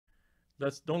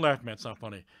don't laugh, man. It's not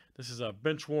funny. This is a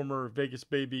Benchwarmer Vegas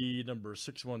Baby number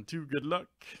 612. Good luck.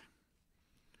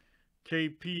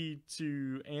 KP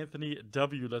to Anthony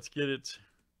W. Let's get it.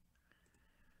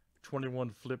 21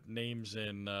 flip names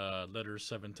and letters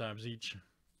 7 times each.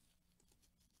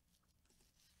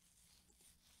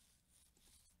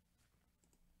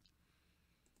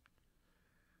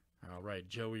 All right,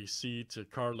 Joey C to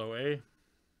Carlo A.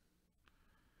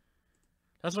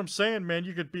 That's what I'm saying, man.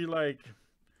 You could be like,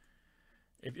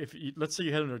 if you, let's say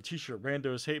you had on a t-shirt,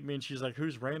 Randos hate me, and she's like,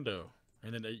 who's Rando?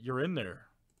 And then you're in there.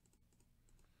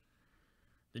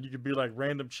 Then you could be like,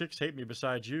 random chicks hate me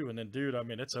besides you. And then, dude, I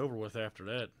mean, it's over with after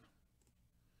that.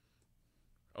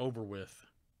 Over with.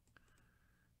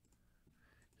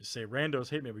 You say, randos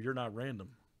hate me, but you're not random.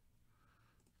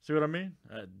 See what I mean?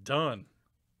 Done.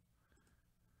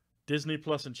 Disney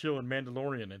Plus and Chill and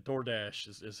Mandalorian and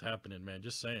DoorDash is happening, man.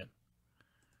 Just saying.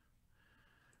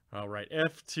 All right,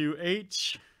 F to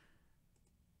H.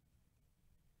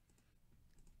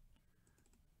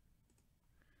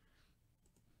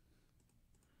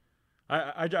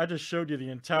 I just showed you the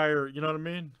entire, you know what I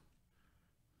mean?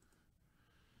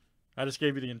 I just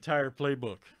gave you the entire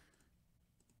playbook.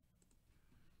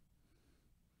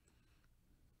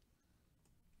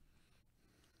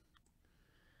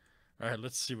 All right,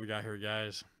 let's see what we got here,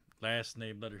 guys. Last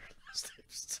name, letter. Last name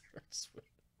starts with.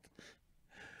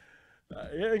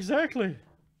 Yeah, exactly.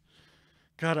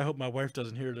 God, I hope my wife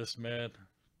doesn't hear this, man.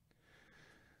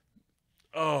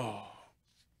 Oh.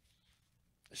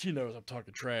 She knows I'm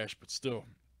talking trash, but still.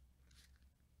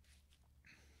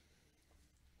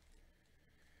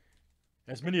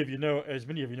 As many of you know,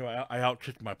 I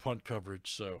outkicked my punt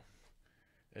coverage, so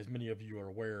as many of you are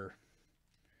aware,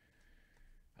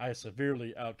 I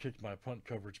severely outkicked my punt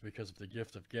coverage because of the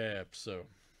gift of gab, so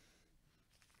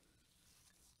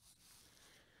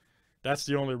that's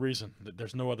the only reason.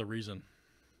 There's no other reason.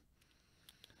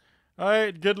 All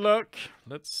right, good luck.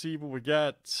 Let's see what we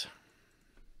got.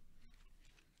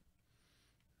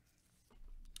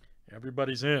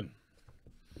 Everybody's in.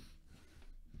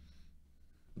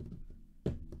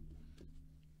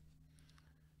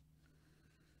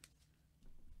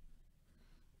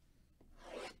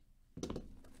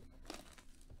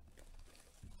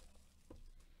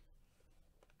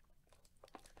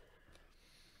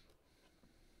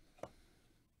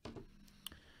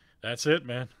 That's it,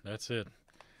 man. That's it.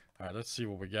 All right, let's see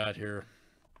what we got here.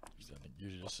 I think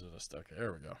usually this is a stuck.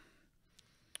 There we go.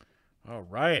 All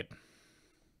right.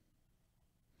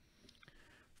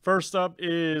 First up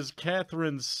is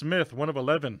Catherine Smith, 1 of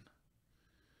 11.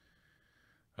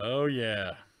 Oh,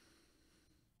 yeah.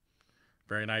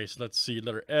 Very nice. Let's see.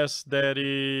 Letter S. That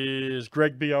is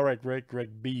Greg B. All right,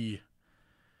 Greg B.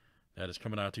 That is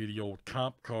coming out to you, the old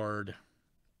comp card.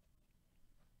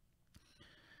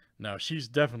 Now, she's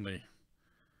definitely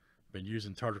been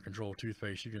using tartar control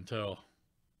toothpaste. You can tell.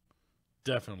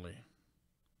 Definitely.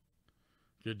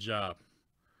 Good job.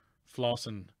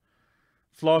 Flossing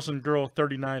Girl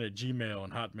 39 at Gmail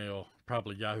and Hotmail,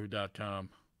 probably yahoo.com.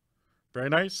 Very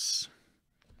nice.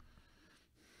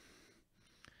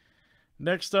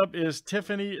 Next up is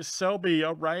Tiffany Selby.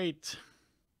 All right.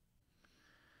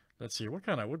 Let's see.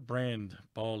 What brand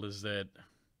ball is that?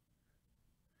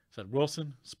 Is that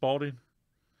Wilson? Spalding?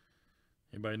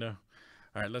 Anybody know?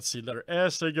 All right, let's see. Letter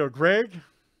S. There you go, Greg.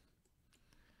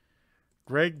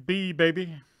 Greg B,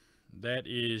 baby. That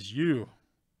is you.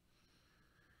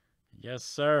 Yes,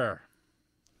 sir.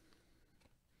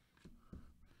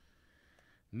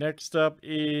 Next up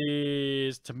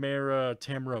is Tamara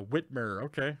Whitmer.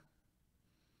 Okay.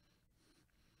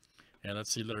 And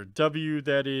let's see, letter W.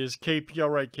 That is KP. All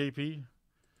right, KP.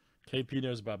 KP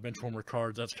knows about Benchwarmer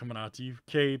cards. That's coming out to you.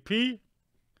 KP.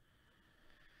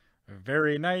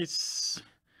 Very nice.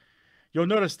 You'll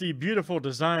notice the beautiful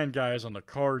design, guys, on the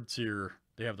cards here.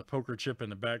 They have the poker chip in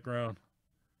the background.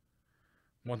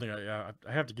 One thing I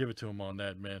have to give it to them on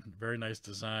that, man. Very nice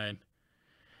design.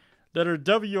 Letter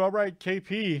W. All right,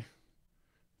 KP.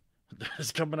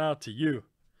 That's coming out to you.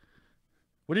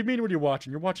 What do you mean what are you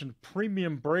watching? You're watching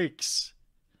Premium Breaks.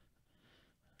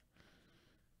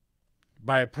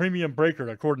 By a premium breaker,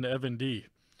 according to Evan D.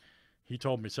 He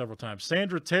told me several times.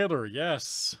 Sandra Taylor,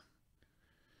 yes.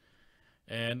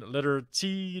 And letter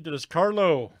T, that is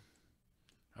Carlo.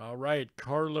 All right,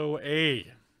 Carlo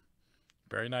A.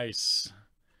 Very nice.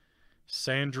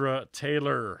 Sandra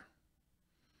Taylor.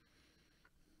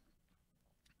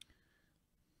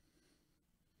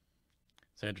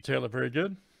 Sandra Taylor, very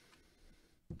good.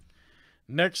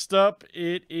 Next up,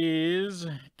 it is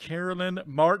Carolyn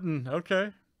Martin.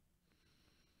 Okay.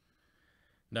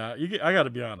 Now, I got to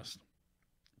be honest.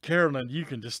 Carolyn, you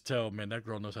can just tell, man, that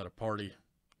girl knows how to party.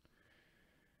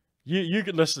 You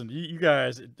can listen. You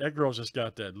guys, that girl's just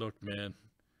got that look, man.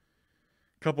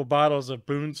 Couple bottles of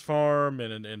Boone's Farm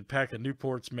and pack of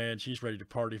Newports, man. She's ready to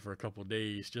party for a couple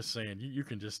days. Just saying. You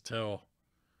can just tell.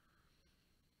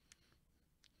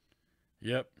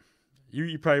 Yep.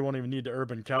 You probably won't even need the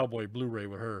Urban Cowboy Blu-ray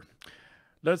with her.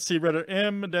 Let's see, letter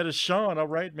M. That is Sean. All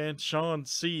right, man. Sean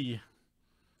C.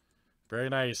 Very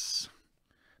nice.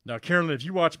 Now, Carolyn, if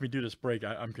you watch me do this break,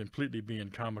 I'm completely being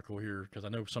comical here because I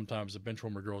know sometimes the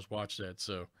Benchwarmer girls watch that.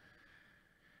 So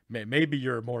maybe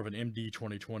you're more of an MD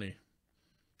 2020.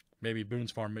 Maybe Boone's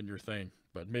Farm isn't your thing,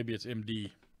 but maybe it's MD,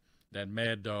 that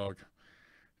mad dog.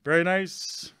 Very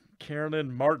nice.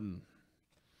 Carolyn Martin.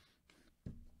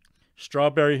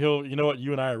 Strawberry Hill. You know what?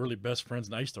 You and I are really best friends,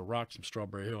 and I used to rock some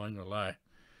Strawberry Hill, I ain't gonna lie.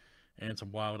 And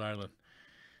some Wild Island.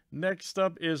 Next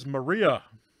up is Maria.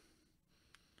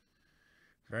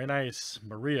 Very nice.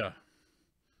 Maria.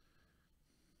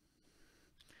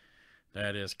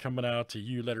 That is coming out to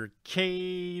you. Letter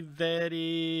K. That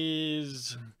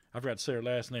is... I forgot to say her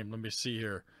last name. Let me see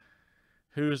here.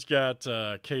 Who's got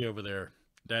K over there?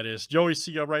 That is Joey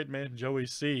C. All right, man. Joey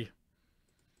C.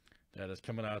 That is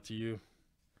coming out to you.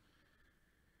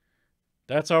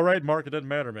 That's all right, Mark. It doesn't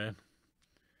matter, man.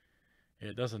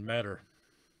 It doesn't matter.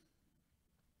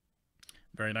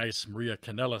 Very nice. Maria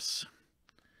Canellis.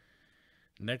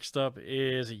 Next up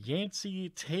is Yancey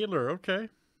Taylor. Okay.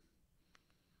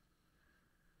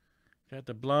 Got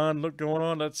the blonde look going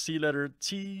on. Let's see, letter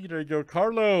T. There you go,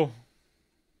 Carlo.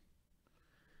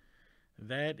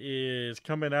 That is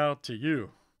coming out to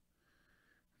you.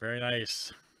 Very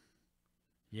nice.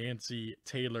 Yancey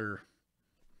Taylor.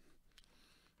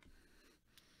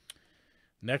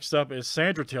 Next up is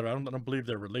Sandra Taylor. I don't believe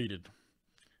they're related.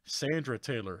 Sandra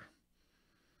Taylor.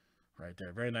 Right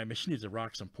there. Very nice. Man, she needs to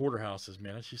rock some porterhouses,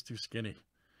 man. She's too skinny.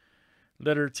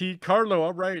 Letter T. Carlo.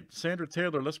 All right. Sandra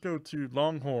Taylor. Let's go to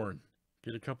Longhorn.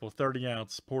 Get a couple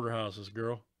 30-ounce porterhouses,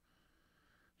 girl.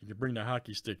 You can bring the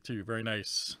hockey stick, too. Very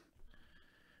nice.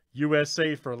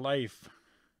 USA for life.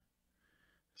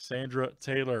 Sandra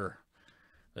Taylor.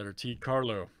 Letter T.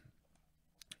 Carlo.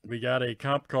 We got a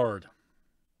comp card.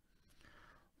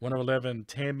 1 of 11,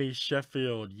 Tammy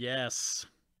Sheffield. Yes.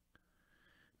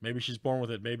 Maybe she's born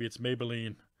with it. Maybe it's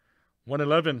Maybelline.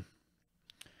 111.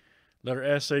 Letter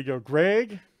S. There you go,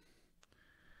 Greg.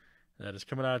 That is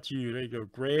coming out to you. There you go,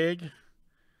 Greg.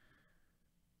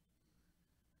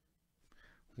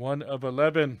 1 of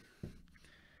 11.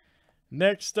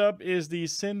 Next up is the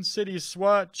Sin City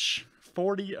Swatch.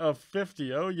 40 of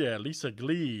 50. Oh, yeah. Lisa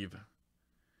Gleave.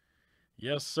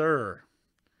 Yes, sir.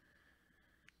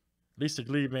 Lisa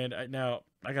Gleave, man. Now,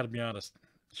 I got to be honest.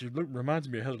 She reminds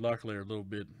me of Heather Locklear a little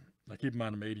bit. I keep in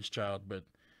mind I'm an 80s child, but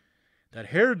that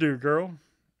hairdo, girl.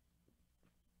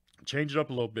 Change it up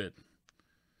a little bit.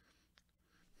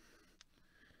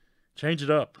 Change it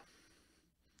up.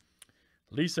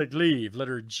 Lisa Gleave,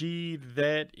 letter G.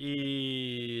 That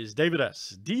is David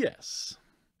S. DS.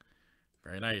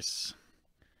 Very nice.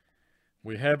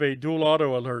 We have a dual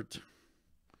auto alert.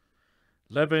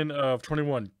 11 of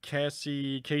 21.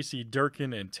 Casey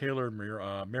Durkin and Taylor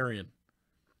Marion.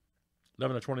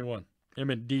 11 of 21. M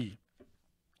and D.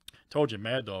 Told you,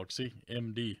 Mad Dog. See?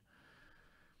 MD.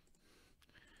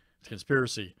 It's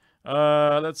conspiracy.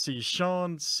 Let's see.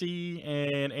 Sean C.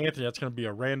 and Anthony. That's going to be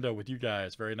a rando with you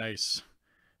guys. Very nice.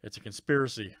 It's a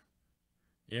conspiracy.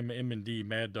 M and D.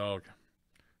 Mad Dog.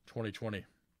 2020.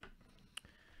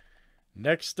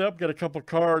 Next up, got a couple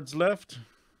cards left.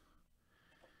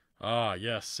 Ah,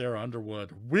 yes, Sarah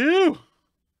Underwood. Woo!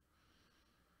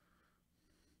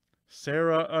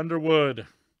 Sarah Underwood.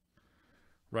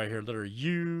 Right here, letter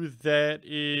U. That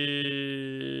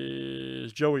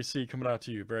is Joey C. coming out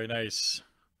to you. Very nice.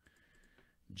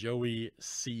 Joey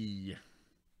C.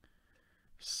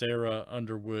 Sarah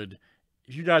Underwood.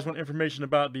 If you guys want information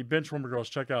about the Benchwarmer girls,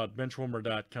 check out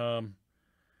benchwarmer.com.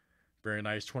 Very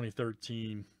nice.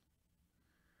 2013.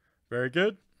 Very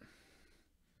good.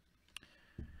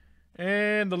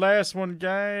 And the last one,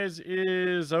 guys,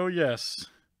 is, oh yes,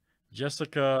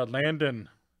 Jessica Landon.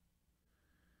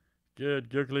 Good,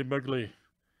 googly muggly.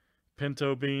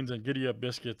 Pinto beans and giddy up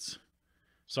biscuits.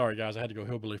 Sorry, guys, I had to go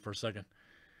hillbilly for a second.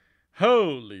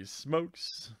 Holy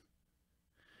smokes.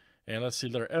 And let's see,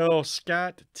 letter L,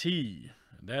 Scott T.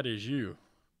 That is you.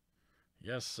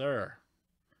 Yes, sir.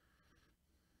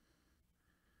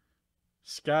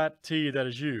 Scott T, that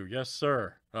is you. Yes,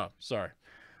 sir. Oh, sorry.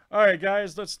 All right,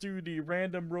 guys, let's do the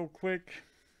random real quick.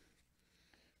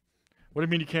 What do you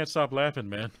mean you can't stop laughing,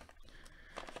 man?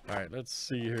 All right, let's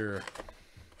see here.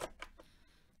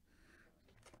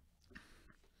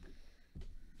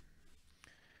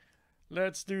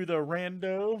 Let's do the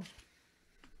rando.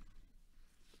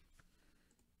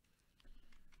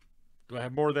 Do I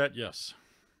have more of that? Yes.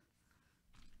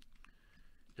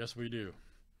 Yes, we do.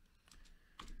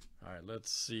 All right, let's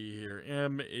see here.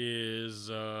 M is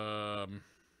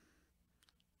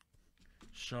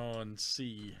Sean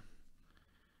C.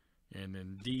 And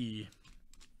then D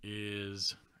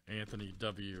is Anthony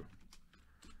W.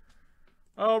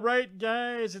 All right,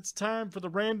 guys, it's time for the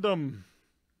random.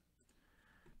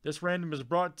 This random is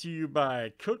brought to you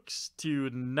by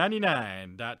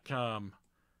cooks299.com.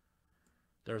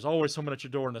 There's always someone at your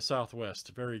door in the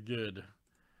Southwest. Very good.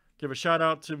 Give a shout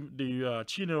out to the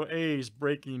Chino A's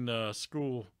Breaking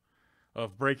School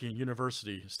of Breaking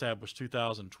University, established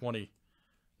 2020,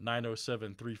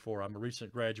 90734. I'm a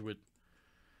recent graduate.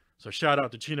 So shout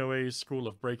out to Chino A's School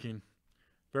of Breaking.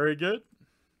 Very good.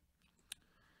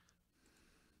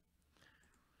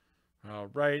 All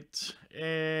right.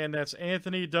 And that's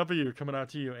Anthony W. coming out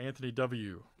to you. Anthony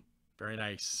W. Very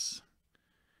nice.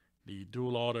 The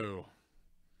dual auto.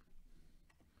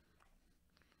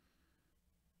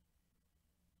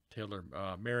 Taylor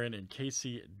Marin and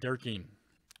Casey Durkin.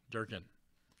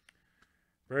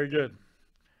 Very good.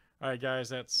 All right, guys.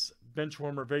 That's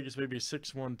Benchwarmer Vegas Baby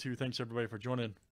 612. Thanks, everybody, for joining.